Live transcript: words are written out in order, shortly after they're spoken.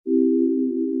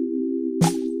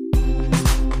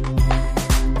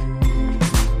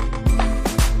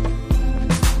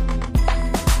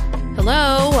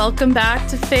welcome back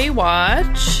to Faye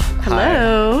Watch.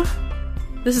 Hello.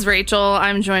 This is Rachel.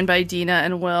 I'm joined by Dina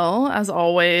and Will, as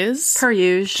always. Per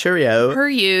usual.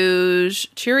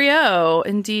 Cheerio.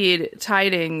 Indeed.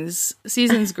 Tidings.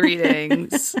 Season's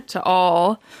greetings to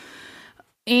all.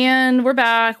 And we're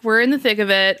back. We're in the thick of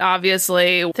it,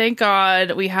 obviously. Thank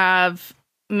God we have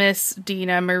Miss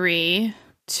Dina Marie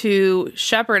to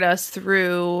shepherd us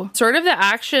through sort of the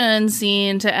action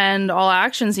scene to end all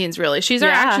action scenes, really. She's our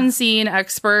action scene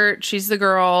expert. She's the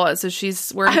girl, so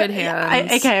we're in good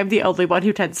hands. I'm the only one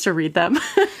who tends to read them.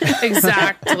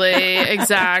 Exactly.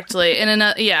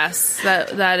 Yes,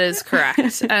 that is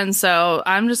correct. And so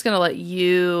I'm just going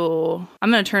to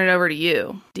I'm going to turn it over to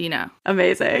you, Dina.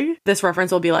 Amazing. This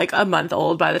reference will be like a month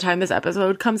old by the time this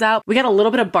episode comes out. We got a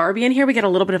little bit of Barbie in here. We got a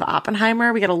little bit of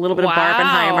Oppenheimer. We got a little bit of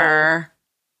Barbenheimer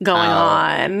going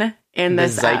on in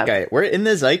this zeitgeist. We're in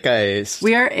the zeitgeist.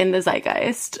 We are in the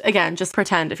zeitgeist. Again, just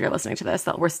pretend if you're listening to this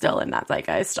that we're still in that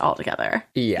zeitgeist all together.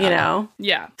 Yeah. You know?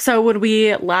 Yeah. So when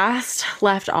we last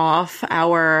left off,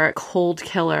 our cold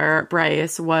killer,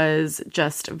 Bryce, was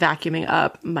just vacuuming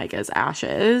up Micah's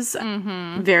ashes.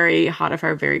 Mm-hmm. Very hot of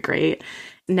her, very great.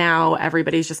 Now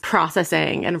everybody's just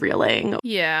processing and reeling.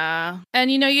 Yeah.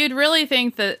 And, you'd really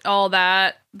think that all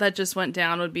that just went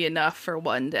down would be enough for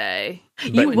one day.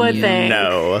 You would think.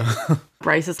 No.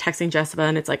 Bryce is texting Jessica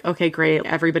and it's like, okay, great.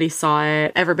 Everybody saw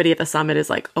it. Everybody at the summit is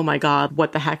like, oh my God,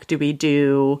 what the heck do we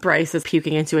do? Bryce is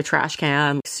puking into a trash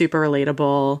can. Super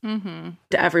relatable. Mm-hmm.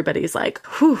 Everybody's like,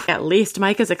 whew, at least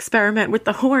Micah's experiment with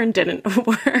the horn didn't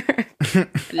work.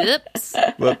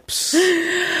 Whoops.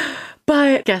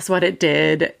 But guess what it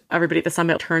did? Everybody at the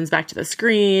summit turns back to the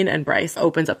screen and Bryce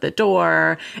opens up the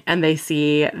door and they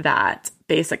see that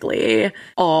basically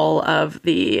all of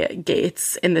the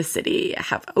gates in the city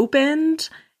have opened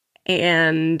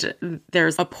and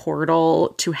there's a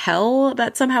portal to hell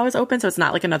that somehow is open. So it's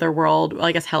not like another world. Well,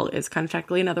 I guess hell is kind of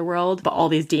technically another world, but all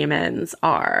these demons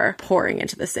are pouring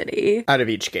into the city. Out of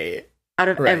each gate. Out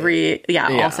of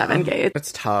all 7 gates.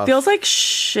 It's tough. Feels like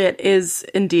shit is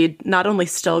indeed not only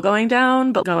still going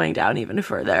down, but going down even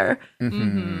further.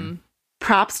 Mm-hmm.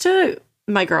 Props to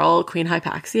my girl, Queen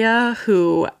Hypaxia,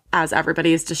 who, as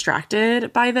everybody is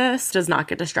distracted by this, does not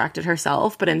get distracted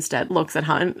herself, but instead looks at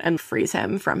Hunt and frees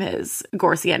him from his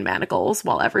Gorsian manacles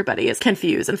while everybody is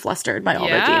confused and flustered by all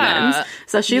the demons.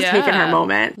 So she's taken her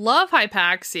moment. Love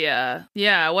Hypaxia.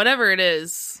 Yeah, whatever it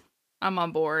is. I'm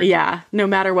on board. Yeah, no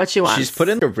matter what she wants. She's put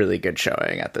in a really good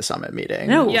showing at the summit meeting.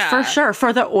 No, for sure.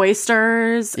 For the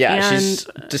oysters. Yeah, and she's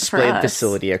displayed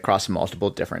facility across multiple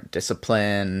different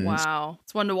disciplines. Wow.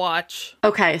 It's one to watch.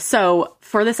 Okay, so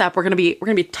for this app, we're gonna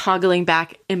be toggling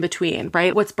back in between,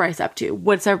 right? What's Bryce up to?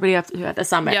 What's everybody up to at the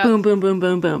summit? Yep. Boom, boom, boom,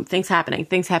 boom, boom. Things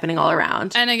happening all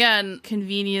around. And again,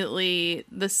 conveniently,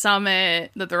 the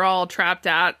summit that they're all trapped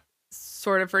at,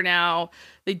 sort of for now,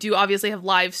 they do obviously have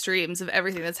live streams of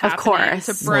everything that's happening. Of course.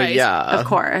 To Bryce. Well, yeah. Of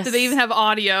course. Do they even have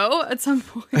audio at some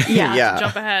point? Yeah.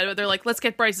 Jump ahead, but they're like, let's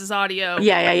get Bryce's audio.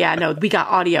 Yeah. No, we got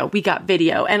audio. We got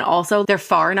video. And also, they're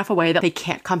far enough away that they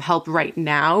can't come help right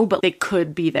now, but they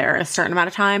could be there a certain amount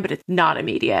of time, but it's not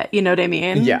immediate. You know what I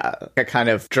mean? Yeah. A kind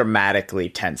of dramatically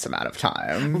tense amount of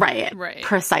time. Right.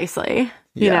 Precisely.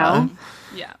 Yeah. You know?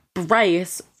 Yeah.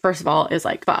 Bryce, first of all, is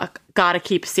like, fuck, gotta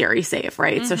keep Siri safe,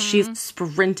 right? Mm-hmm. So she's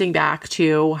sprinting back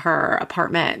to her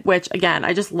apartment, which, again,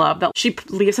 I just love that she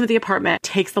leaves him at the apartment,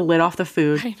 takes the lid off the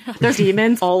food. There's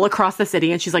demons all across the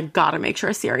city, and she's like, gotta make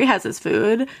sure Siri has his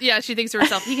food. Yeah, she thinks to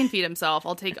herself, he can feed himself.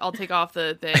 I'll take off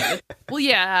the thing. Well,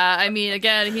 yeah, I mean,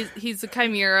 again, he's a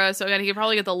chimera, so again, he could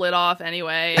probably get the lid off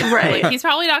anyway. Right. Like, he's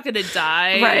probably not gonna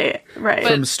die. Right.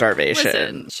 From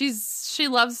starvation. Listen, she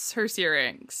loves her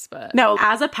Syrinx, but... No,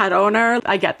 as a pet owner,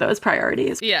 I get those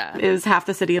priorities. Yeah. Is half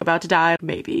the city about to die?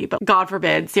 Maybe. But God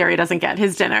forbid Siri doesn't get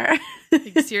his dinner.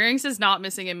 Syrinx is not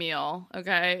missing a meal,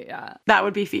 okay? Yeah. That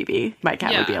would be Phoebe. My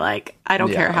cat would be like, I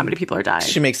don't care how many people are dying.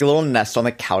 She makes a little nest on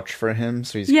the couch for him,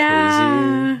 so he's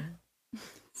cozy.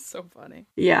 So funny.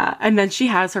 Yeah. And then she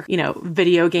has her,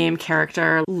 video game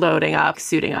character loading up,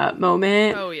 suiting up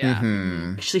moment. Oh, yeah.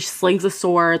 Mm-hmm. She slings a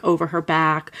sword over her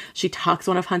back. She tucks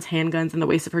one of Hunt's handguns in the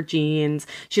waist of her jeans.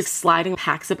 She's sliding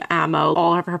packs of ammo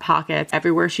all over her pockets,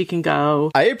 everywhere she can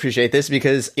go. I appreciate this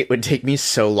because it would take me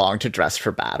so long to dress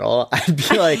for battle. I'd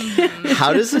be like,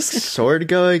 how does this sword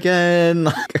go again?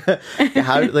 What?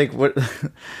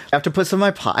 I have to put some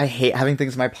in my I hate having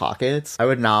things in my pockets. I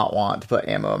would not want to put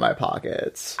ammo in my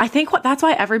pockets. I think that's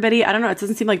why everybody, I don't know, it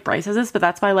doesn't seem like Bryce has this, but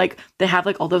that's why they have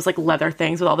all those leather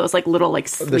things with all those little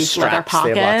sleek leather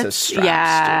pockets. They have lots of straps,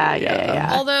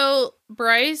 Yeah. Although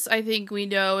Bryce, I think we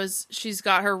know, is she's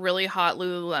got her really hot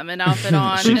Lululemon outfit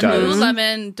on. She and does.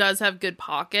 Lululemon does have good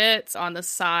pockets on the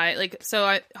side. Like,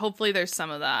 so hopefully there's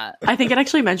some of that. I think it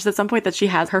actually mentions at some point that she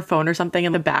has her phone or something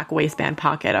in the back waistband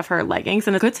pocket of her leggings.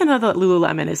 And it's good to know that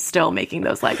Lululemon is still making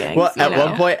those leggings. Well,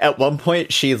 at one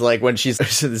point, she's like, when she's,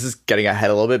 this is getting ahead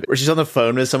a little bit, where she's on the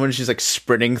phone with someone, she's like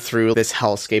sprinting through this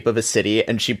hellscape of a city,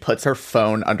 and she puts her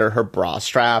phone under her bra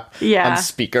strap on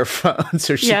speakerphone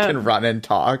so she can run and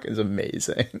talk. Is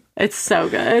amazing. It's so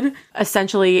good.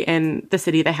 Essentially, in the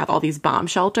city, they have all these bomb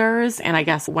shelters. And I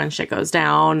guess when shit goes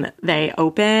down, they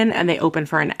open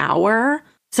for an hour.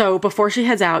 So before she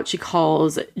heads out, she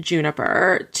calls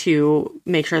Juniper to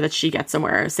make sure that she gets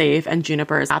somewhere safe. And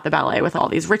Juniper is at the ballet with all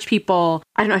these rich people.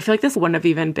 I don't know. I feel like this wouldn't have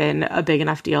even been a big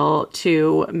enough deal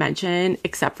to mention,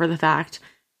 except for the fact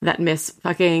that Miss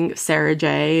fucking Sarah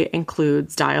J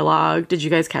includes dialogue. Did you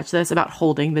guys catch this about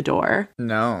holding the door?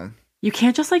 No. You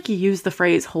can't just like use the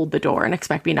phrase hold the door and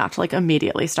expect me not to like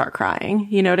immediately start crying.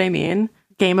 You know what I mean?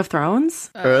 Game of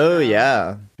Thrones? Oh,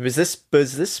 yeah. Was this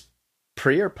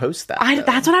pre or post that?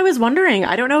 That's what I was wondering.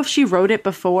 I don't know if she wrote it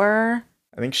before.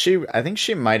 I think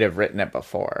she might have written it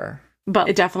before. But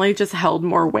it definitely just held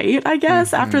more weight, I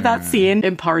guess, after that scene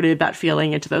imparted that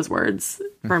feeling into those words.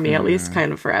 For me, at least,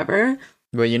 kind of forever.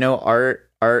 Well, you know,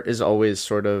 art is always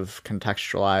sort of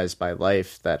contextualized by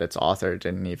life that its author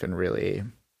didn't even really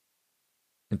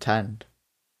intend.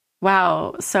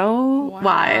 Wow. So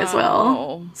wise,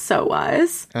 Will. So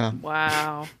wise.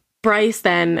 Wow. Bryce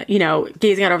then,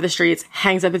 gazing out over the streets,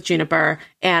 hangs up with Juniper,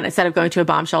 and instead of going to a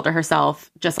bomb shelter herself,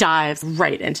 just dives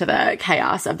right into the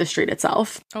chaos of the street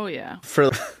itself. Oh, yeah.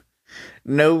 For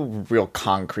no real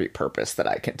concrete purpose that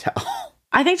I can tell.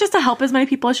 I think just to help as many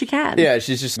people as she can. Yeah,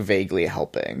 she's just vaguely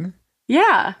helping.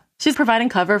 Yeah. She's providing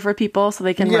cover for people so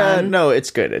they can run. Yeah, no,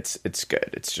 it's good. It's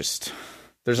good. It's just...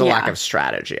 There's a lack of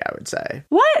strategy, I would say.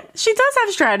 What? She does have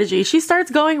strategy. She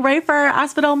starts going right for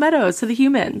Asphodel Meadows to the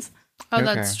humans. Oh, okay.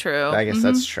 That's true. I guess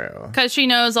that's true. Because she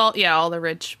knows all the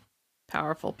rich,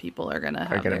 powerful people are going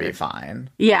to be fine.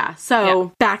 Yeah.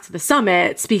 So back to the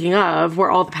summit, speaking of,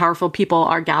 where all the powerful people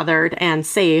are gathered and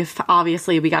safe.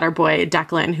 Obviously, we got our boy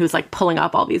Declan, who's like pulling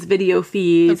up all these video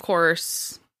feeds. Of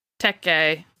course. Tech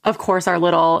gay. Of course, our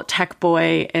little tech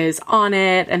boy is on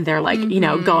it, and they're like,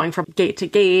 going from gate to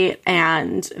gate,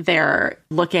 and they're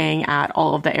looking at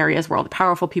all of the areas where all the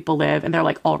powerful people live, and they're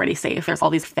like already safe. There's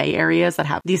all these fey areas that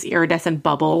have these iridescent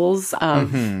bubbles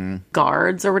of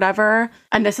guards or whatever.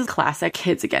 And this is classic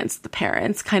kids against the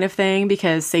parents kind of thing,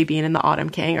 because Sabine and the Autumn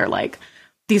King are like,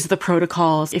 these are the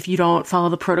protocols. If you don't follow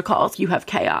the protocols, you have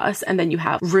chaos. And then you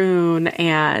have Rune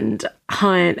and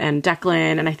Hunt and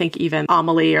Declan, and I think even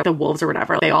Amelie or the wolves or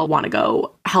whatever. They all want to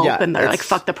go help, and they're like,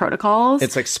 fuck the protocols.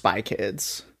 It's like Spy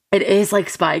Kids. It is like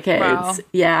Spy Kids. Wow.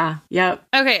 Yeah. Yep.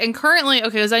 Okay. And currently,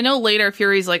 because I know later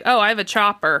Fury's like, oh, I have a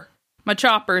chopper. My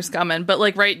chopper's coming. But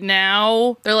like right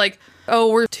now, they're like,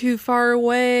 oh, we're too far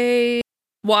away.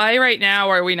 Why right now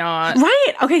are we not?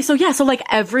 Right. Okay. So yeah. So like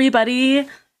everybody's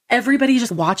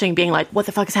just watching, being like, what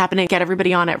the fuck is happening? Get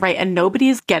everybody on it, right? And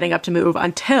nobody's getting up to move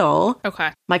until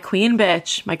my queen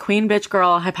bitch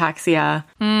girl, Hypaxia,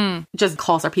 just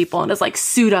calls our people and is like,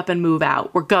 suit up and move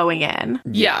out. We're going in.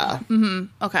 Yeah. Mm-hmm.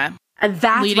 Okay. And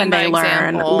that's when they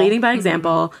learn, leading by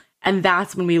example. And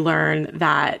that's when we learn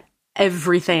that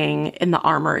everything in the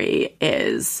armory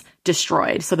is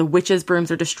destroyed. So the witches'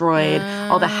 brooms are destroyed.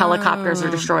 All the helicopters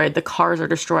are destroyed. The cars are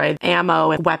destroyed.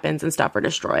 Ammo and weapons and stuff are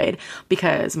destroyed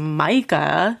because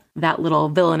Micah, that little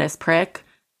villainous prick,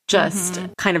 just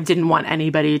kind of didn't want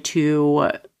anybody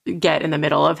to get in the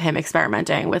middle of him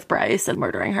experimenting with Bryce and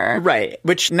murdering her. Right.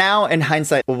 Which now, in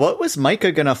hindsight, what was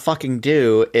Micah gonna fucking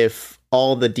do if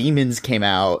all the demons came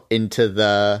out into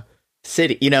the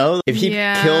city? You know, if he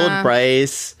killed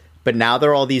Bryce, but now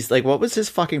there are all these, like, what was his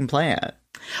fucking plan?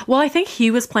 Well, I think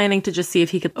he was planning to just see if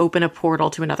he could open a portal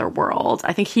to another world.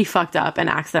 I think he fucked up and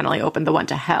accidentally opened the one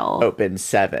to hell. Open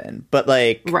 7. But,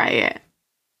 like... Right.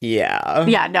 Yeah.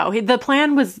 Yeah, no. The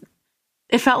plan was...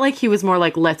 It felt like he was more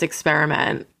like, let's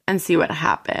experiment and see what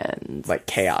happens. Like,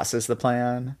 chaos is the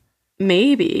plan?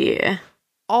 Maybe.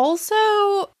 Also,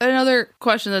 another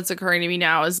question that's occurring to me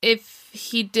now is if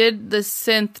he did the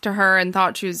synth to her and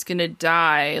thought she was going to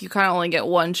die, you kind of only get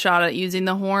one shot at using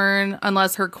the horn,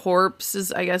 unless her corpse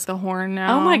is, I guess, the horn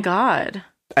now. Oh my God.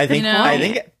 I think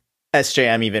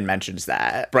SJM even mentions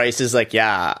that. Bryce is like,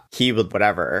 yeah, he would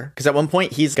whatever. Because at one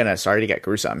point, he's going to, sorry to get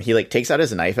gruesome, he like takes out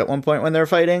his knife at one point when they're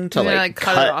fighting to like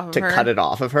cut it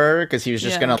off of her because he was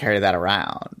just going to carry that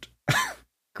around.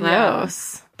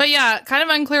 Gross. But yeah, kind of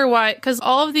unclear why, because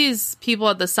all of these people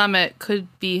at the summit could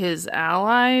be his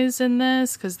allies in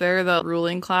this, because they're the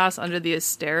ruling class under the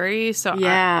Asteri. So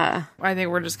Yeah. I think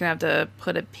we're just going to have to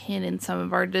put a pin in some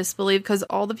of our disbelief, because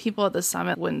all the people at the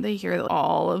summit, wouldn't they hear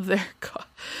all of their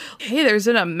hey, there's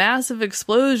been a massive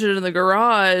explosion in the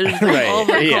garage, Right. all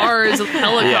the Yeah. cars,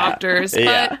 helicopters,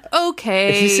 Yeah. but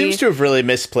okay. He seems to have really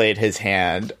misplayed his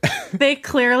hand. They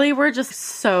clearly were just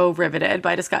so riveted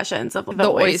by discussions of the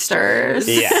oysters.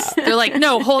 Yeah. They're like,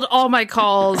 no, hold all my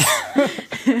calls.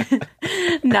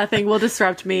 Nothing will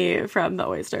disrupt me from the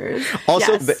oysters.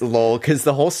 Also, Yes. lol, because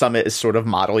the whole summit is sort of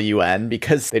model UN,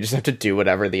 because they just have to do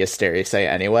whatever the Asteri say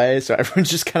anyway, so everyone's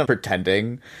just kind of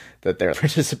pretending that they're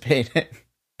participating.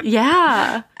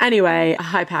 Yeah. Anyway,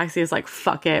 Hypaxia is like,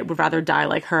 fuck it. Would rather die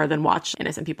like her than watch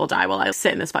innocent people die while I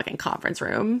sit in this fucking conference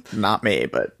room. Not me,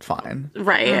 but fine.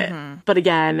 Right. But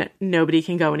again, nobody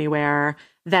can go anywhere.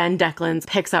 Then Declan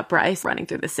picks up Bryce running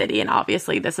through the city. And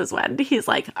obviously, this is when he's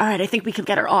like, all right, I think we can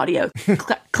get our audio.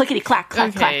 Clickety clack,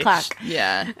 clack, clack, clack.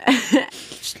 Yeah.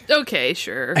 Okay,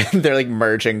 sure. They're like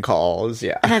merging calls.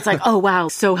 Yeah. And it's like, oh, wow,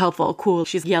 so helpful. Cool.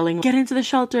 She's yelling, get into the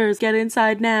shelters, get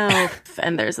inside now.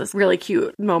 And there's this really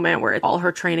cute moment where all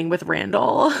her training with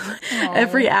Randall,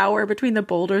 every hour between the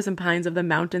boulders and pines of the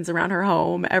mountains around her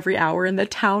home, every hour in the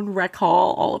town rec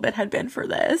hall, all of it had been for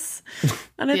this.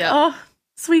 And it's, oh,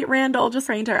 sweet Randall just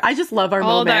trained her. I just love our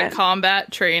all moment. that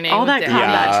combat training. All that with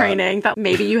combat Yeah. training that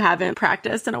maybe you haven't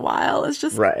practiced in a while is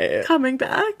just Right. coming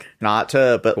back. Not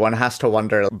to, but one has to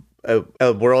wonder,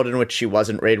 a world in which she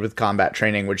wasn't raised with combat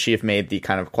training, would she have made the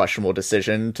kind of questionable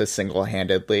decision to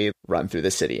single-handedly run through the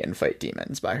city and fight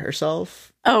demons by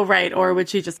herself? Oh, right. Or would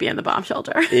she just be in the bomb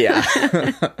shelter? Yeah.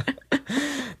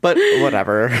 But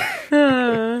whatever.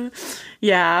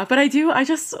 Yeah, but I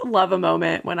just love a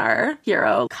moment when our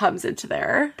hero comes into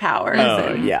their powers. Oh,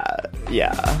 and yeah.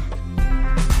 Yeah.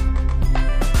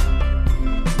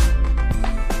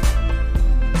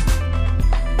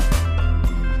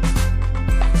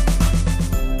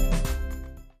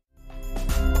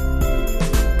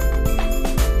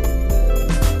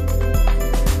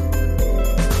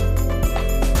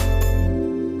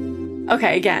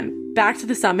 Okay, again, back to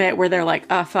the summit where they're like,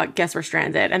 oh, fuck, guess we're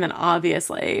stranded. And then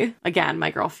obviously, again,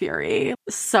 my girl Fury,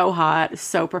 so hot,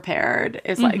 so prepared,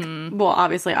 is like, well,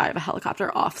 obviously I have a helicopter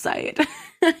offsite.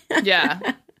 Yeah.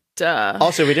 Duh.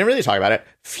 Also, we didn't really talk about it.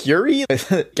 Fury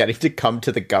getting to come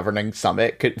to the governing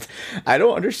summit I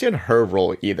don't understand her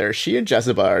role either. She and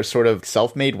Jezebel are sort of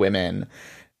self-made women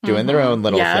doing their own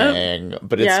little thing,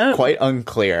 but it's quite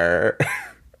unclear.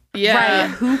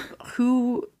 Yeah. Right.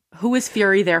 Who is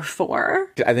Fury there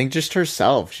for? I think just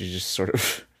herself. She's just sort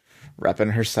of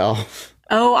repping herself.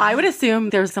 Oh, I would assume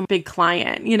there's some big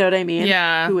client. You know what I mean?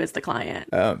 Yeah. Who is the client?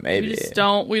 Oh, maybe.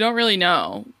 We don't really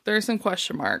know. There's some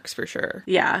question marks for sure.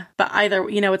 Yeah. But either,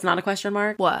 it's not a question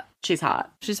mark. What? She's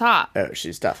hot. She's hot. Oh,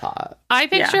 she's tough hot. I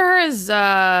picture her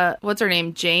as, what's her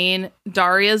name? Jane,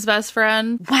 Daria's best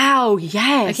friend. Wow,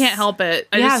 yes. I can't help it.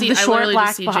 I the short literally black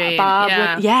just see Jane. bob.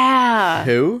 Yeah. Yeah.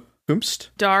 Who? Whomst?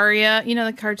 Daria. You know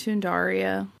the cartoon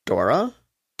Daria? Dora?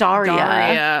 Daria.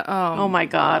 Daria. Oh my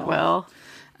God, Will.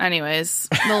 Anyways,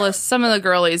 the list. Some of the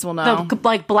girlies will know. The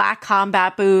like black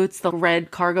combat boots, the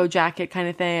red cargo jacket kind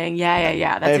of thing.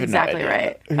 Yeah. That's have no exactly idea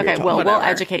right. who you're Okay, talking we'll about.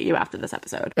 educate you after this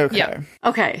episode. Okay. Yeah.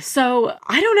 Okay, so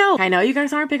I don't know. I know you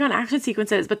guys aren't big on action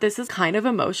sequences, but this is kind of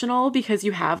emotional because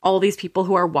you have all these people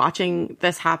who are watching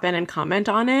this happen and comment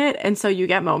on it. And so you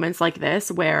get moments like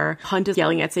this where Hunt is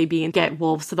yelling at Sabine, get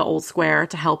wolves to the old square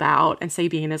to help out. And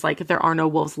Sabine is like, if there are no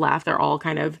wolves left, they're all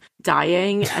kind of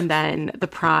dying. And then the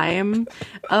prime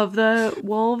of the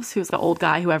wolves, who's the old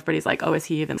guy who everybody's like, oh, is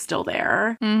he even still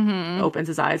there? Opens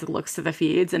his eyes and looks to the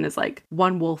feeds and is like,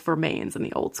 one wolf remains in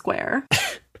the old square.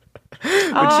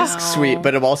 Which is sweet,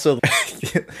 but I'm also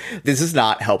this is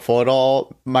not helpful at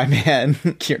all, my man.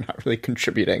 You're not really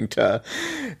contributing to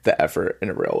the effort in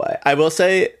a real way. I will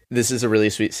say this is a really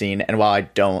sweet scene, and while I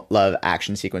don't love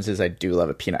action sequences, I do love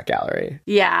a peanut gallery.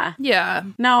 Yeah. Yeah.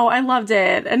 No, I loved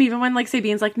it. And even when like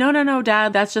Sabine's like, no,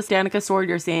 Dad, that's just Danica's sword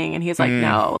you're seeing. And he's like,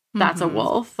 no, that's a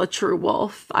wolf, a true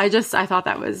wolf. I thought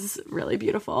that was really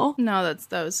beautiful. No,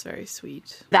 that was very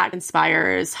sweet. That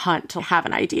inspires Hunt to have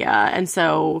an idea. And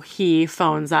so he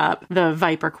phones up the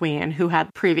Viper Queen who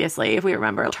had previously, if we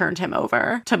remember, turned him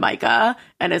over to Micah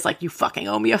and is like, you fucking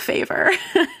owe me a favor.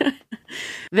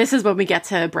 This is when we get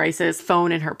to Bryce's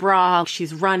phone in her bra.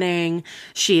 She's running.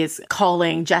 She is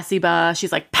calling Jessiba.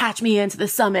 She's like, patch me into the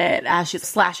summit as she's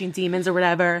slashing demons or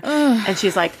whatever. And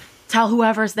she's like, tell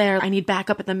whoever's there, I need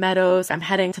backup at the meadows. I'm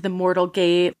heading to the mortal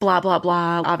gate, blah, blah,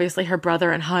 blah. Obviously, her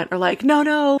brother and Hunt are like,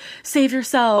 no, save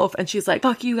yourself. And she's like,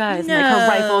 fuck you guys. No. And like her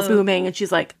rifle's booming and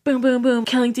she's like, boom, boom, boom,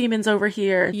 killing demons over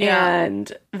here. Yeah.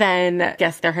 And then I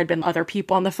guess there had been other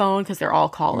people on the phone because they're all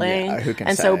calling. Yeah, who can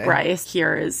and say? so Bryce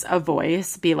hears a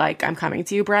voice be like, I'm coming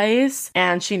to you, Bryce.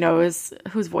 And she knows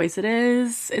whose voice it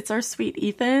is. It's our sweet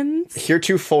Ethan's.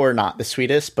 Heretofore not the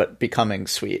sweetest, but becoming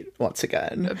sweet once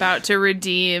again. About to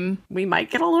redeem. We might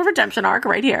get a little redemption arc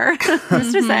right here,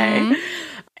 just to say.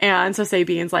 And so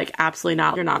Sabine's like, absolutely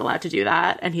not. You're not allowed to do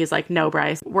that. And he's like, no,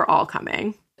 Bryce, we're all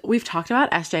coming. We've talked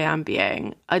about SJM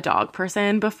being a dog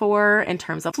person before in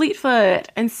terms of Fleetfoot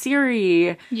and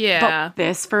Siri. Yeah. But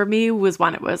this for me was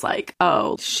when it was like,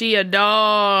 oh, She a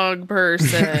dog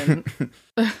person.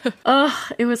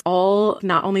 it was all,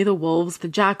 not only the wolves, the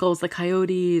jackals, the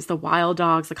coyotes, the wild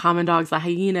dogs, the common dogs, the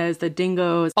hyenas, the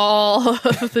dingoes. All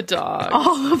of the dogs.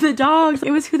 All of the dogs.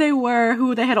 It was who they were,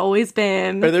 who they had always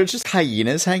been. Are there just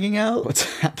hyenas hanging out? What's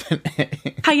happening?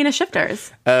 Hyena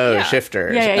shifters. Oh, Yeah.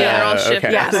 shifters. Yeah. They're all Oh, shifters.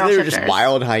 okay. Yeah, they're all They were just shifters.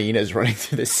 wild hyenas running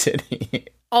through the city.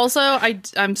 Also,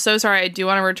 I'm so sorry. I do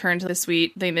want to return to the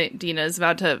sweet thing that Dina's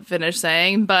about to finish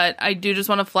saying, but I do just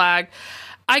want to flag.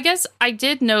 I guess I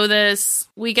did know this.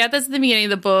 We get this at the beginning of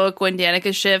the book when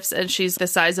Danica shifts and she's the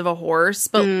size of a horse,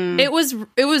 but it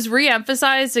was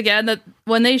re-emphasized again that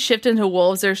when they shift into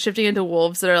wolves, they're shifting into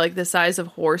wolves that are like the size of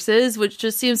horses, which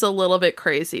just seems a little bit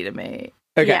crazy to me.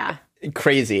 Okay. Yeah.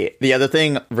 Crazy. The other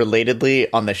thing, relatedly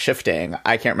on the shifting,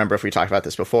 I can't remember if we talked about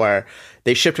this before.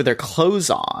 They shift with their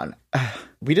clothes on.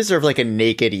 We deserve like a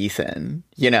naked Ethan,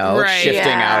 Right, shifting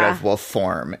yeah. out of wolf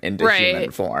form into Right.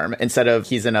 human form instead of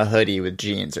he's in a hoodie with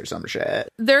jeans or some shit.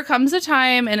 There comes a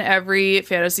time in every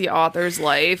fantasy author's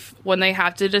life when they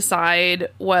have to decide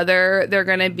whether they're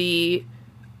going to be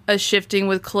a shifting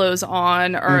with clothes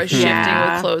on or a shifting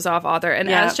Yeah. with clothes off author. And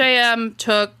Yep. SJM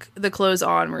took the clothes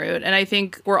on route. And I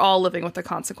think we're all living with the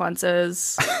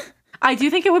consequences. I do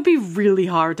think it would be really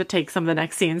hard to take some of the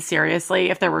next scenes seriously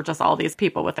if there were just all these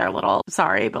people with their little,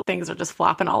 sorry, but things are just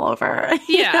flopping all over.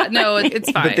 Yeah, no,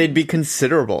 it's fine. But they'd be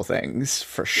considerable things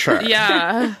for sure.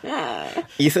 Yeah.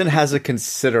 Ethan has a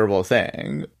considerable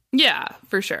thing. Yeah,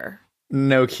 for sure.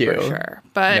 No cue. For sure.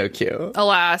 But No cue.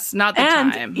 alas, not the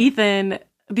And time. Ethan,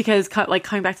 because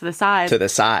coming back to the size, To the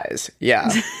size. Yeah.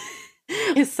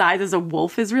 his size as a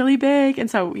wolf is really big. And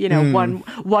so,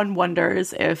 one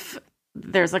wonders if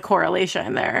there's a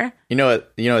correlation there. You know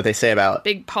what they say about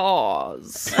Big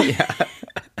paws.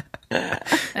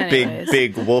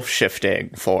 big wolf shifting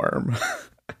form.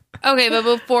 Okay, but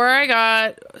before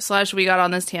we got on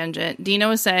this tangent, Dina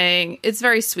was saying it's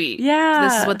very sweet. Yeah.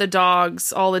 This is what the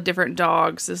dogs, all the different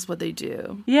dogs, this is what they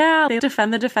do. Yeah, they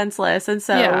defend the defenseless. And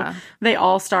so Yeah. they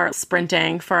all start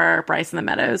sprinting for Bryce in the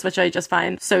meadows, which I just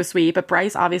find so sweet. But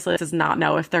Bryce obviously does not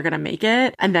know if they're going to make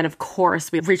it. And then, of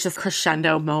course, we reach this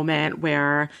crescendo moment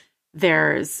where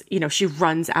there's, she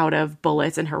runs out of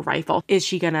bullets in her rifle. Is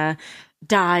she going to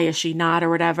die? Is she not, or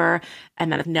whatever?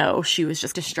 And then no, she was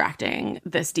just distracting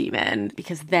this demon,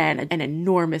 because then an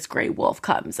enormous gray wolf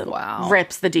comes and Wow.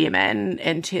 rips the demon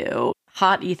into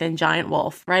hot Ethan, giant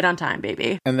wolf, right on time,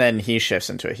 baby. And then he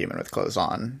shifts into a human with clothes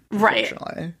on. Right.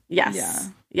 Unfortunately. Yes.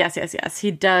 Yeah. Yes.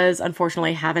 He does,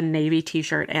 unfortunately, have a navy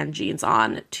t-shirt and jeans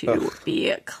on, to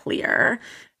be clear.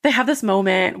 They have this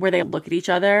moment where they look at each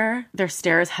other. Their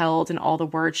stare is held, and all the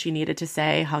words she needed to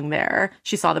say hung there.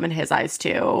 She saw them in his eyes,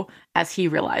 too, as he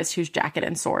realized whose jacket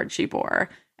and sword she bore.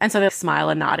 And so they smile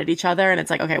and nod at each other, and it's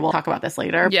like, okay, we'll talk about this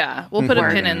later. Yeah, we'll put a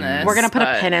pin in this. We're going to put a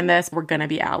but- pin in this. We're going to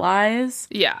be allies.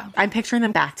 Yeah. I'm picturing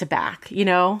them back to back,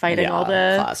 fighting all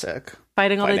classic. the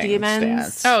Fighting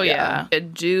demons. stance. Oh, yeah. A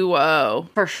duo.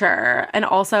 For sure. And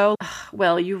also,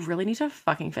 Will, you really need to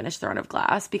fucking finish Throne of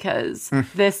Glass, because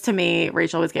this, to me,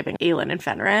 Rachel was giving Aelin and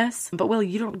Fenris. But Will,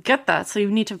 you don't get that, so you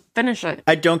need to finish it.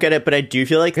 I don't get it, but I do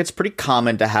feel like it's pretty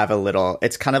common to have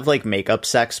it's kind of like makeup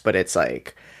sex, but it's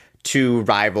like two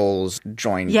rivals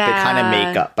join. Yeah. They kind of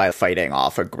make up by fighting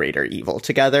off a greater evil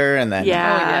together, and then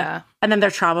Yeah. Oh, yeah. And then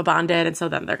they're trauma bonded, and so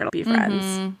then they're going to be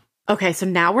friends. Okay, so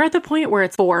now we're at the point where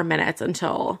it's 4 minutes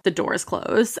until the doors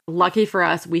close. Lucky for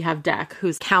us, we have Deck,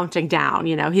 who's counting down.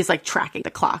 He's like tracking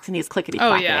the clocks, and he's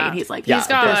clickety-clacking. yeah. And he's like, He's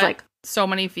got there's like so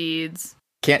many feeds.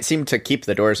 can't seem to keep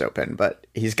the doors open, but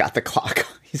he's got the clock.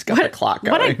 He's got the clock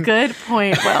going. What a good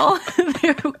point, Will.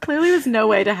 There clearly was no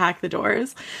way to hack the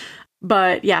doors.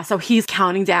 But yeah, so he's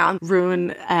counting down.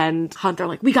 Rune and Hunt are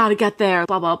like, we gotta get there,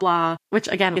 blah, blah, blah. Which,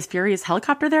 again, is Fury's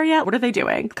helicopter there yet? What are they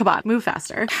doing? Come on, move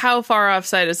faster. How far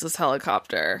offside is this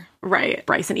helicopter? Right.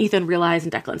 Bryce and Ethan realize,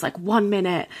 and Declan's like, 1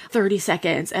 minute, 30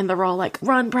 seconds. And they're all like,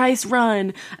 run, Bryce,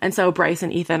 run. And so Bryce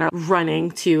and Ethan are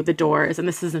running to the doors. And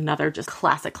this is another just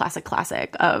classic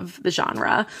of the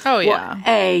genre. Oh, yeah.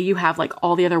 Well, you have like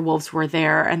all the other wolves who are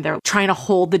there and they're trying to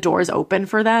hold the doors open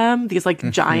for them. These like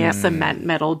giant cement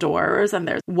metal doors. And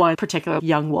there's one particular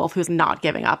young wolf who's not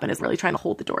giving up and is really trying to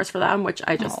hold the doors for them, which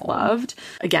I just loved.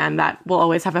 Again, that will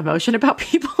always have emotion about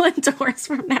people and doors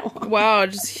from now on. Wow,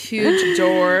 just huge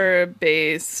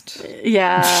door-based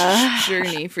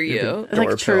journey for you.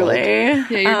 Like, truly. Yeah,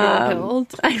 you're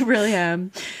door-pilled. I really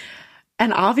am.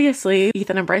 And obviously,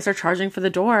 Ethan and Bryce are charging for the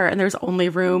door, and there's only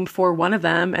room for one of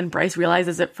them, and Bryce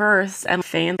realizes it first and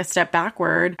feigns a step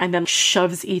backward and then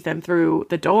shoves Ethan through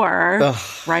the door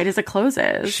right as it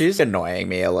closes. She's annoying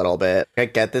me a little bit. I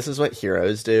get this is what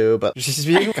heroes do, but she's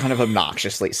being kind of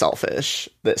obnoxiously selfish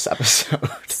this episode.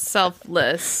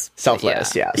 Selfless.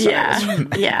 Yeah.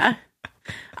 Yeah.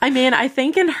 I mean, I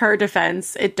think in her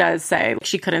defense, it does say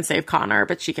she couldn't save Connor,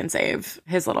 but she can save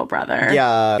his little brother.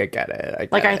 Yeah, I get it.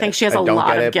 I think she has a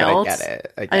lot of guilt. I get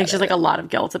it. I think she has like a lot of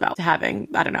guilt about having,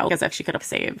 I don't know, as if she could have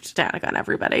saved Danica and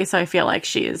everybody. So I feel like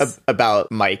she's...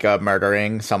 About Micah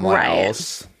murdering someone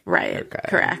else. Right. Okay.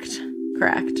 Correct.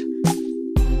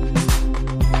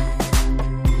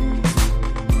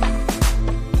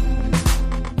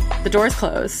 The door is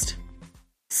closed.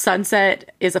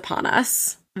 Sunset is upon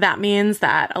us. That means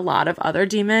that a lot of other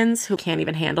demons who can't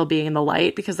even handle being in the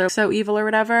light because they're so evil or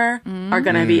whatever are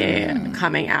going to be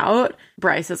coming out.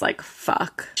 Bryce is like,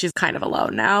 fuck. She's kind of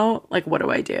alone now. Like, what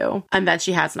do I do? And then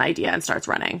she has an idea and starts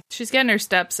running. She's getting her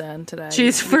steps in today.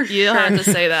 You'll have to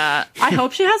say that. I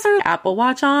hope she has her Apple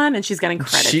Watch on and she's getting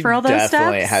credit for all those steps. She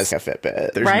definitely has a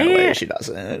Fitbit. There's no way she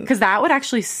doesn't. Because that would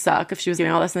actually suck if she was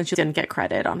doing all this and then she didn't get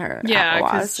credit on her Apple Watch. Yeah,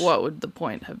 because what would the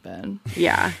point have been?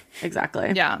 Yeah,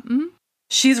 exactly. Yeah. Mm-hmm.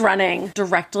 She's running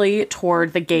directly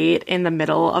toward the gate in the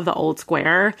middle of the old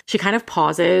square. She kind of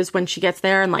pauses when she gets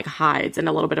there and like hides in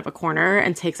a little bit of a corner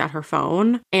and takes out her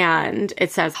phone. And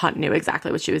it says Hunt knew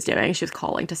exactly what she was doing. She was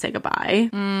calling to say goodbye.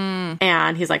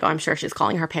 And he's like, oh, I'm sure she's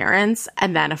calling her parents.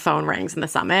 And then a phone rings in the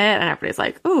summit and everybody's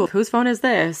like, ooh, whose phone is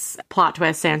this? Plot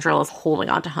twist, Sandrill is holding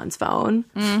onto Hunt's phone.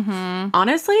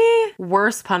 Honestly,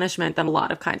 worse punishment than a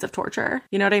lot of kinds of torture.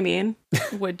 You know what I mean?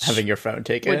 Having your phone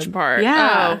taken? Which part?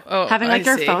 Yeah. Oh, having like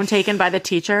your phone taken by the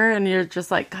teacher and you're just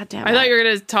like, God damn it. I thought you were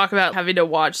going to talk about having to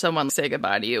watch someone say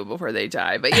goodbye to you before they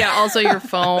die. But yeah, also your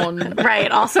phone.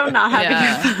 Right. Also not having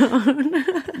your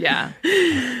phone. Yeah.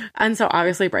 And so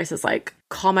obviously Bryce is like,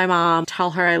 call my mom, tell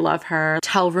her I love her,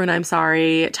 tell Rune I'm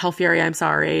sorry, tell Fury I'm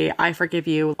sorry, I forgive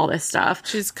you, all this stuff.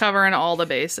 She's covering all the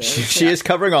bases. She is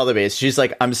covering all the bases. She's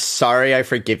like, I'm sorry, I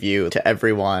forgive you to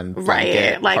everyone.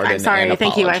 Right. Like, I'm sorry,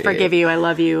 thank you, I forgive you, I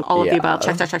love you, all of the above,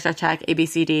 check, A, B,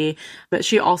 C, D. But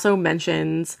she also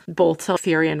mentions both to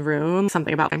Fury and Rune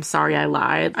something about, I'm sorry I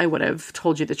lied, I would have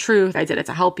told you the truth, I did it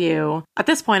to help you. At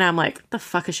this point, I'm like, the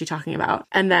fuck is she talking about?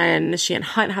 And then she and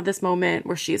Hunt have this moment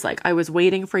where she's like, I was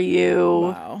waiting for you.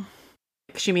 Wow.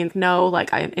 She means no,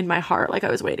 like I in my heart, like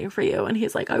I was waiting for you. And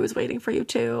he's like, I was waiting for you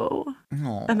too.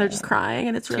 Aww. And they're just crying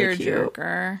and it's really cute.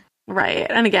 Tearjerker. Right.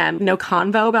 And again, no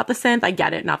convo about the synth. I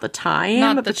get it, not the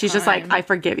time. But she's just like, I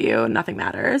forgive you. Nothing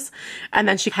matters. And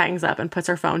then she hangs up and puts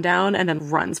her phone down and then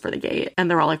runs for the gate. And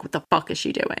they're all like, what the fuck is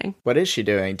she doing? What is she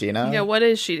doing, Dina? Yeah, what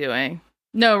is she doing?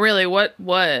 No, really, what?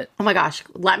 Oh my gosh,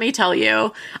 let me tell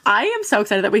you. I am so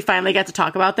excited that we finally get to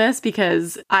talk about this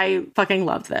because I fucking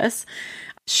love this.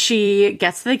 She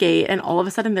gets to the gate and all of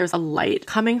a sudden there's a light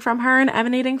coming from her and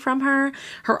emanating from her.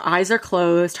 Her eyes are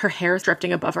closed. Her hair is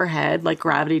drifting above her head. Like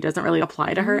gravity doesn't really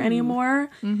apply to her anymore.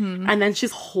 And then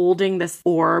she's holding this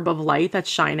orb of light that's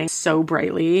shining so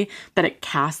brightly that it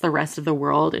casts the rest of the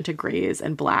world into grays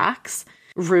and blacks.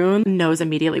 Rune knows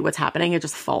immediately what's happening. It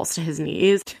just falls to his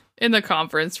knees. In the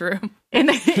conference room. In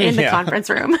the conference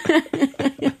room.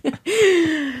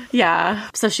 Yeah.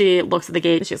 So she looks at the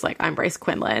gate and she's like, I'm Bryce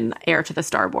Quinlan, heir to the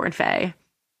Starborn Fae.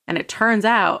 And it turns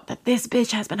out that this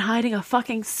bitch has been hiding a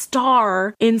fucking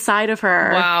star inside of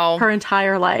her her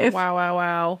entire life.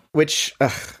 Wow. Which,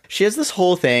 she has this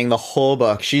whole thing, the whole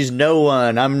book. She's no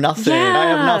one. I'm nothing. Yeah. I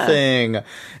have nothing.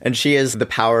 And she has the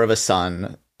power of a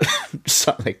sun.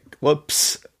 So, like,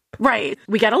 whoops. Right.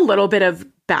 We get a little bit of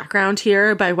background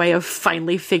here by way of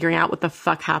finally figuring out what the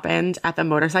fuck happened at the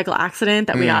motorcycle accident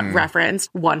that we got referenced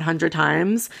 100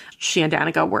 times. She and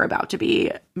Danica were about to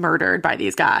be murdered by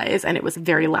these guys, and it was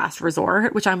very last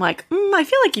resort, which I'm like, I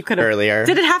feel like you could have... Earlier.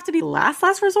 Did it have to be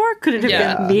last resort? Could it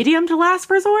have been medium to last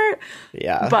resort?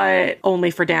 Yeah. But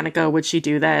only for Danica would she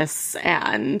do this,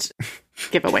 and...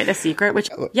 give away the secret, which,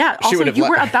 She also would have you let-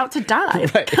 were about to die.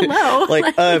 Right. Hello.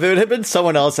 Like, if it had been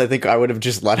someone else, I think I would have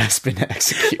just let us been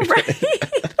executed. Right?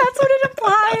 That's what it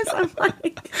implies. I'm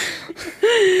like,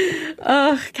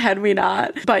 ugh, can we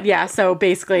not? But yeah, so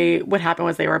basically what happened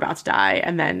was they were about to die,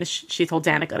 and then she told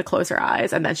Danica to close her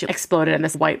eyes, and then she exploded in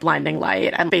this white blinding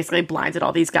light and basically blinded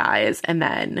all these guys, and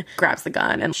then grabs the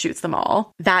gun and shoots them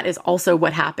all. That is also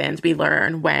what happened, we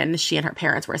learn, when she and her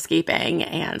parents were escaping,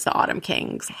 and the Autumn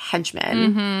King's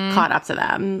henchmen caught up to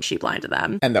them. She blinded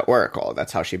them. And the Oracle,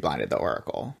 that's how she blinded the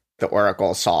Oracle. The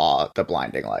Oracle saw the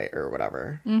blinding light or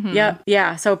whatever. Yep.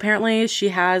 Yeah. So apparently she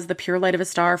has the pure light of a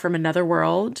star from another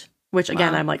world, which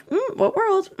again, I'm like, what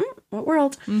world? What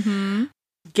world?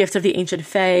 Gift of the Ancient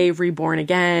Fae, reborn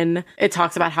again. It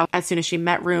talks about how as soon as she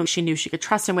met Rune, she knew she could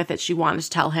trust him with it. She wanted to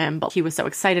tell him, but he was so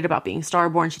excited about being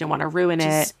starborn, she didn't want to ruin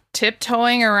it.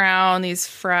 Tiptoeing around these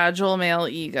fragile male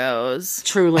egos.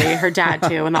 Truly, her dad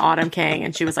too, and the Autumn King.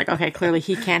 And she was like, okay, clearly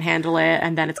he can't handle it,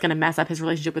 and then it's going to mess up his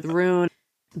relationship with Rune.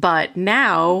 But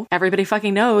now everybody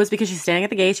fucking knows because she's standing at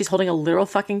the gate. She's holding a literal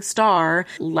fucking star.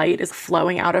 Light is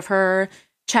flowing out of her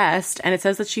chest. And it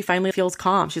says that she finally feels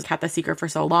calm. She's kept the secret for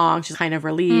so long. She's kind of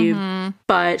relieved.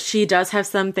 But she does have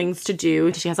some things to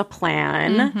do. She has a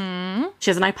plan. She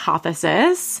has an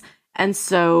hypothesis. And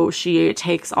so she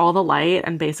takes all the light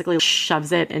and basically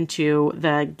shoves it into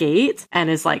the gate and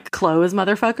is like, close,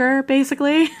 motherfucker,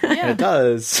 basically. It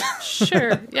does.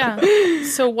 Sure, yeah.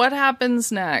 So what happens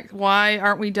next? Why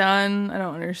aren't we done? I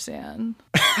don't understand.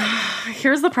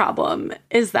 Here's the problem,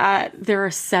 is that there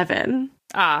are 7.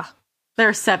 There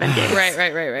are 7 gates.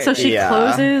 Right. So she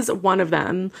closes one of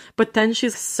them, but then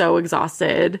she's so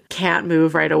exhausted, can't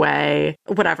move right away.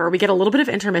 Whatever. We get a little bit of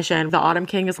intermission. The Autumn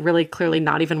King is really clearly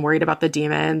not even worried about the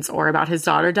demons or about his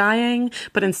daughter dying,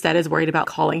 but instead is worried about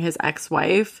calling his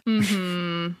ex-wife,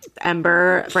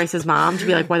 Ember, Bryce's mom, to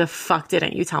be like, why the fuck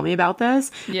didn't you tell me about this?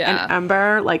 Yeah. And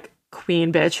Ember, like,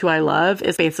 queen bitch who I love,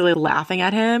 is basically laughing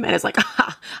at him and is like,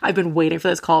 I've been waiting for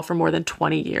this call for more than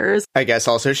 20 years. I guess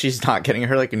also she's not getting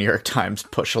her like New York Times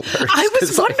push alerts. I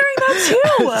was wondering that too.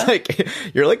 It's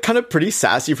like, you're like kind of pretty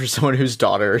sassy for someone whose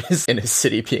daughter is in a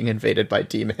city being invaded by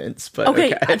demons. But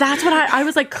okay. That's what I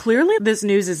was like, clearly this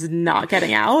news is not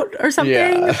getting out or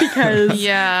something because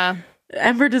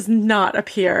Ember does not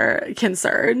appear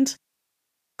concerned.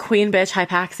 Queen bitch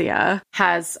Hypaxia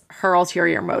has her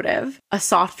ulterior motive. A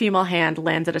soft female hand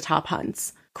landed atop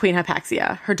Hunt's. Queen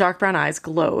Hypaxia, her dark brown eyes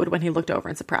glowed when he looked over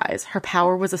in surprise. Her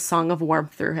power was a song of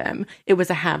warmth through him. It was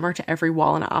a hammer to every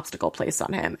wall and obstacle placed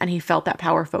on him, and he felt that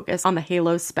power focus on the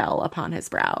halo spell upon his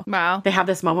brow. Wow. They have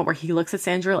this moment where he looks at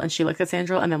Sandril and she looks at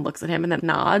Sandril and then looks at him and then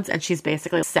nods, and she's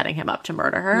basically setting him up to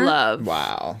murder her. Love.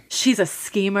 Wow. She's a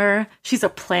schemer. She's a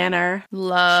planner.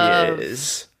 Love. She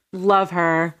is. Love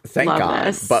her. Thank Love God.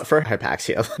 this. But for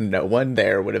Hypaxia, no one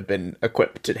there would have been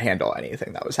equipped to handle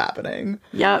anything that was happening.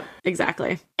 Yep,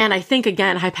 exactly. And I think,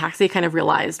 again, Hypaxia kind of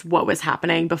realized what was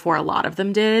happening before a lot of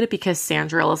them did, because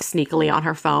Sandril is sneakily on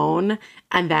her phone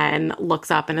and then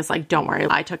looks up and is like, don't worry,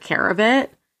 I took care of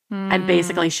it. And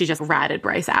basically she just ratted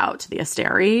Bryce out to the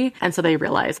Asteri. And so they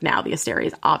realize now the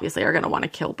Asteris obviously are going to want to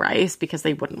kill Bryce because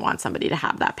they wouldn't want somebody to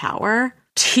have that power.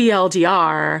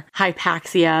 TLDR,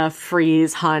 Hypaxia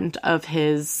frees Hunt of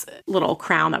his little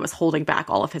crown that was holding back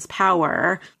all of his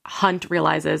power. Hunt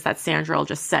realizes that Sandril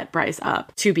just set Bryce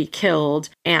up to be killed,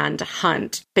 and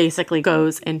Hunt basically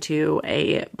goes into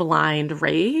a blind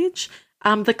rage.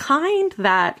 The kind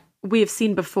that we've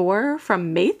seen before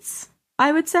from Mates,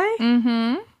 I would say.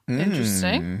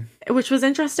 Interesting. Which was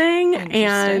interesting.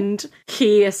 And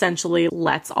he essentially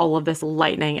lets all of this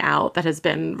lightning out that has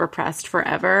been repressed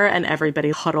forever, and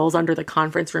everybody huddles under the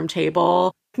conference room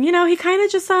table. You know, he kind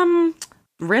of just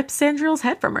rips Sandril's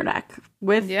head from her neck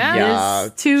with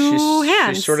his 2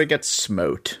 hands. She sort of gets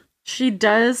smote. She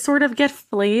does sort of get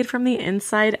flayed from the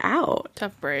inside out.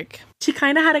 Tough break. She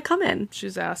kind of had it coming.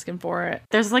 She's asking for it.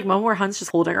 There's like one where Hunt's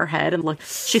just holding her head and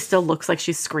she still looks like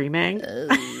she's screaming.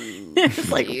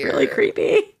 It's like really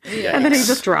creepy. Yes. And then he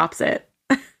just drops it.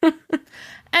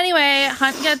 Anyway,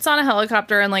 Hunt gets on a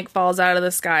helicopter and like falls out of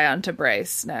the sky onto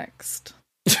Bryce next.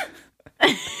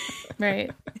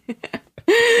 Right.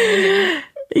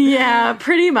 Yeah,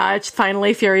 pretty much.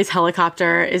 Finally, Fury's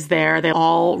helicopter is there. They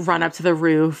all run up to the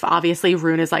roof. Obviously,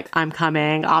 Rune is like, I'm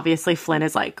coming. Obviously, Flynn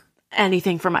is like,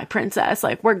 anything for my princess.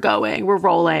 Like, we're going, we're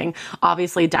rolling.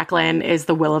 Obviously, Declan is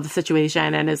the will of the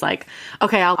situation and is like,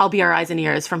 okay, I'll be our eyes and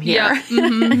ears from here.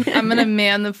 Yeah. I'm going to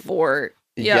man the fort.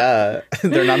 Yep. Yeah,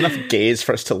 there are not enough gays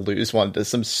for us to lose one to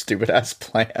some stupid ass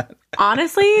plan.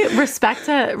 Honestly, respect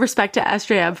to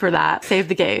SJM for that. Save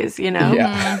the gays, you know?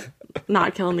 Yeah.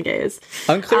 not killing the gays.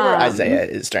 Unclear where Isaiah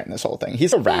is during this whole thing.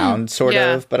 He's around, sort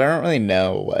of, but I don't really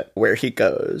know where he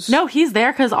goes. No, he's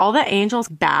there because all the angels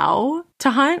bow to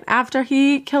Hunt after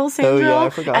he kills Sandro. Oh, yeah, I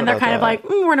forgot and they're about kind of that. like,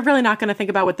 we're really not going to think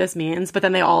about what this means. But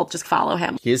then they all just follow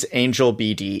him. He is Angel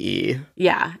BDE.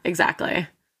 Yeah, exactly.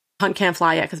 Hunt can't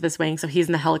fly yet because of his wings, so he's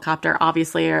in the helicopter.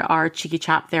 Obviously, our cheeky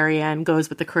chap Therian goes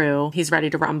with the crew. He's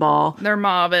ready to rumble. They're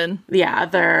mobbing. Yeah,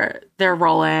 they're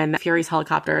rolling. Fury's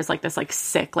helicopter is like this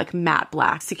sick, matte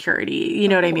black security. You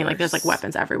know what I mean? Like there's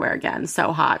weapons everywhere again.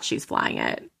 So hot, she's flying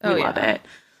it. We love it.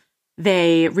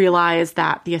 They realize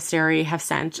that the Asteri have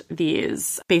sent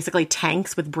these basically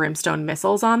tanks with brimstone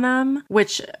missiles on them,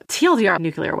 which TLDR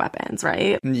nuclear weapons,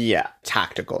 right? Yeah,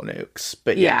 tactical nukes.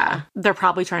 But yeah, they're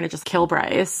probably trying to just kill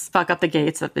Bryce, fuck up the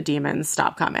gates that the demons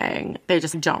stop coming. They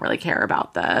just don't really care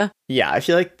about the... Yeah, I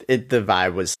feel like the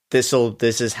vibe was, this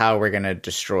is how we're going to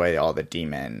destroy all the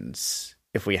demons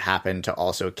if we happen to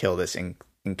also kill this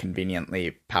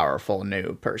inconveniently powerful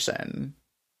new person.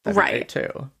 Right.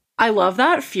 Too. I love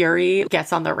that Fury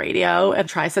gets on the radio and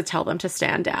tries to tell them to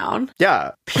stand down.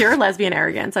 Yeah. Pure lesbian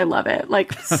arrogance. I love it.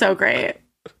 So great.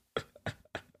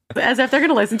 As if they're going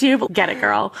to listen to you, but get it,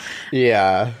 girl.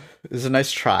 Yeah. It was a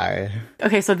nice try.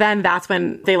 Okay, so then that's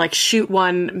when they shoot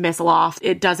one missile off.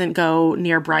 It doesn't go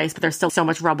near Bryce, but there's still so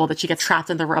much rubble that she gets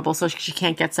trapped in the rubble, so she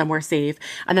can't get somewhere safe.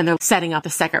 And then they're setting up the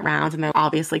second round, and they're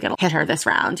obviously going to hit her this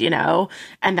round,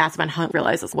 And that's when Hunt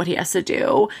realizes what he has to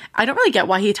do. I don't really get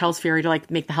why he tells Fury to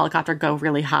make the helicopter go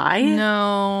really high.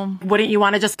 No. Wouldn't you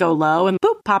want to just go low and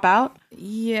boop, pop out?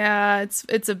 Yeah,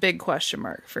 it's a big question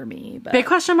mark for me. But big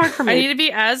question mark for me. I need to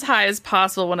be as high as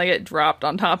possible when I get dropped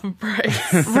on top of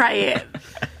Bryce. Right.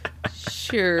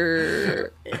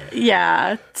 Sure.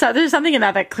 Yeah. So there's something in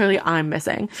that clearly I'm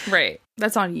missing. Right.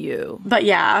 That's on you. But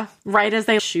yeah, right as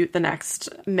they shoot the next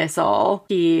missile,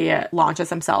 he launches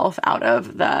himself out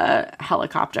of the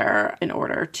helicopter in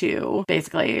order to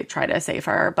basically try to save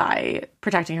her by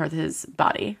protecting her with his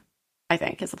body, I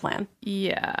think is the plan.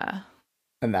 Yeah.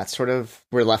 And that's sort of,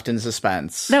 we're left in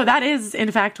suspense. No, that is, in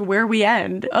fact, where we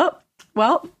end. Oh,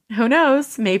 well, who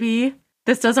knows? Maybe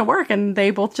this doesn't work and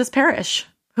they both just perish.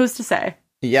 Who's to say?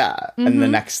 Yeah. Mm-hmm. And the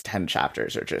next 10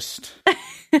 chapters are just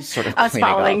sort of us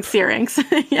following up. Syrinx.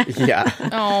 Yeah.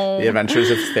 Oh. The Adventures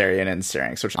of Therian and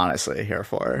Syrinx, which honestly here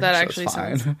for. That so actually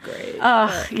sounds great.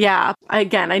 Yeah.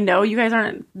 Again, I know you guys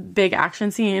aren't big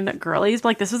action scene girlies,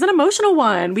 but this was an emotional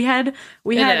one. We had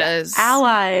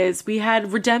allies, we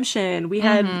had redemption, we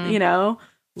had, a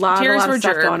lot of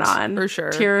stuff going on. For sure.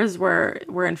 Tears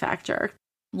were in fact jerked.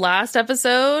 Last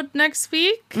episode next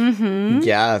week. Mm-hmm.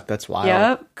 Yeah, that's wild.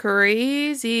 Yep.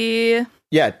 Crazy.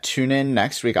 Yeah, tune in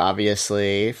next week,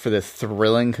 obviously, for the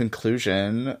thrilling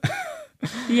conclusion.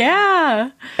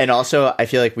 Yeah. And also, I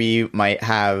feel like we might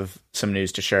have some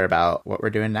news to share about what we're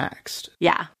doing next.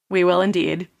 Yeah, we will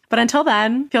indeed. But until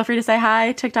then, feel free to say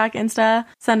hi, TikTok, Insta,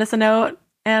 send us a note,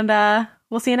 and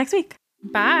we'll see you next week.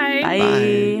 Bye.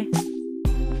 Bye.